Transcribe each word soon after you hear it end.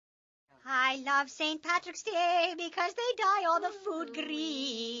I love St. Patrick's Day because they dye all the food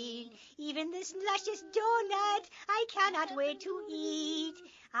green. Even this luscious donut I cannot wait to eat.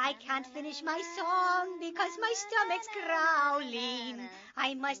 I can't finish my song because my stomach's growling.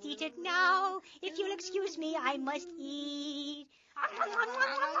 I must eat it now. If you'll excuse me, I must eat. I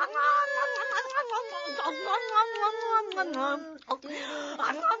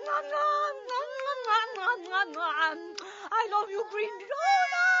love you, green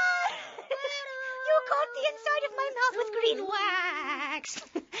donut. You coat the inside of my mouth with green wax.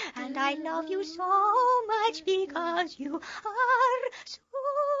 And I love you so much because you are so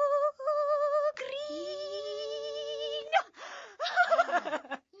green.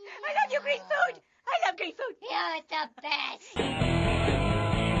 I love you, green food. I love green food. You're the best.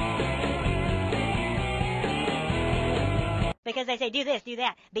 Because they say, do this, do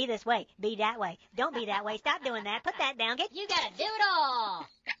that, be this way, be that way. Don't be that way. Stop doing that. Put that down. You gotta do it all.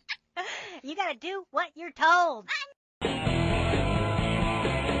 You gotta do what you're told. Irish,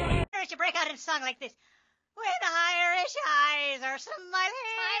 you break out in a song like this. When Irish eyes are smiling,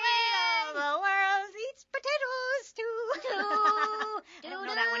 all the world eats potatoes too. I don't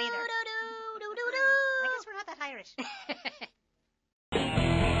know that one either. I guess we're not that Irish.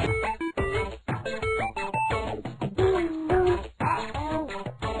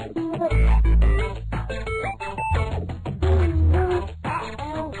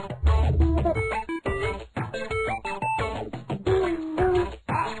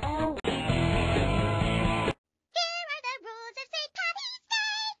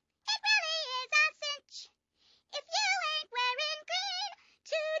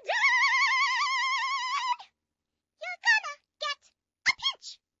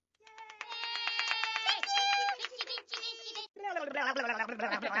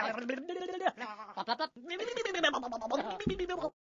 Blah, blah, blah.